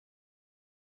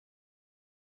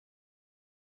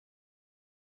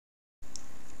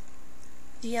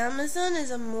The Amazon is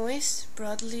a moist,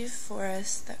 broadleaf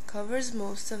forest that covers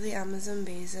most of the Amazon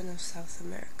basin of South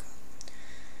America.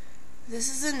 This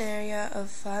is an area of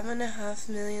 5.5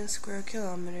 million square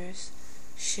kilometers,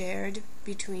 shared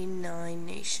between 9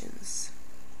 nations.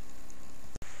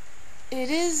 It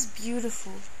is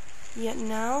beautiful, yet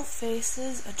now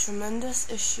faces a tremendous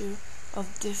issue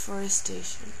of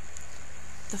deforestation.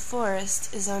 The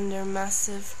forest is under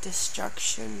massive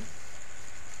destruction.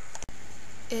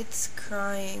 It's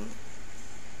crying.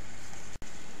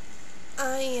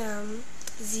 I am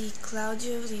the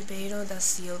Claudio Ribeiro da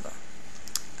Silva.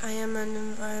 I am an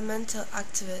environmental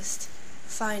activist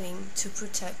fighting to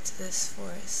protect this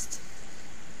forest.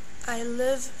 I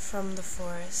live from the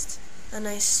forest, and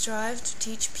I strive to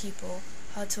teach people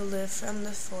how to live from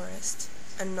the forest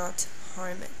and not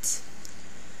harm it.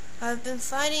 I've been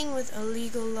fighting with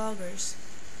illegal loggers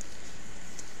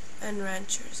and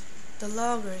ranchers. The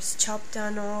loggers chop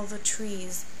down all the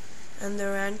trees, and the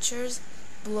ranchers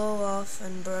blow off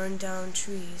and burn down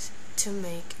trees to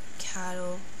make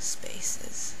cattle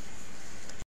spaces.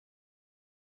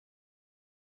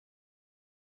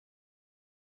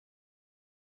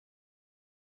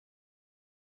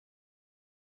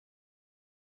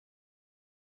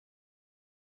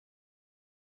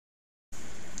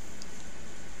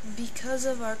 Because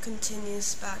of our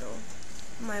continuous battle,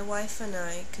 my wife and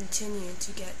I continue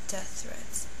to get death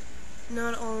threats,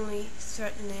 not only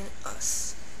threatening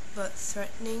us, but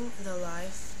threatening the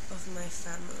life of my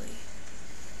family.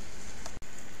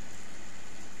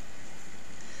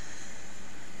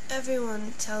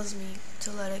 Everyone tells me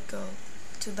to let it go,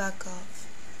 to back off.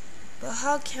 But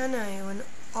how can I when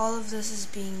all of this is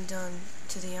being done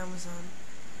to the Amazon?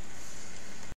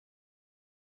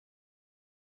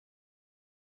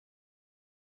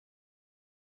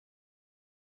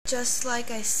 Just like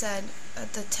I said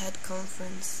at the TED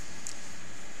conference,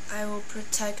 I will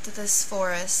protect this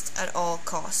forest at all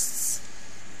costs.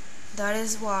 That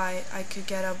is why I could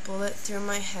get a bullet through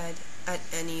my head at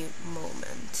any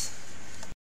moment.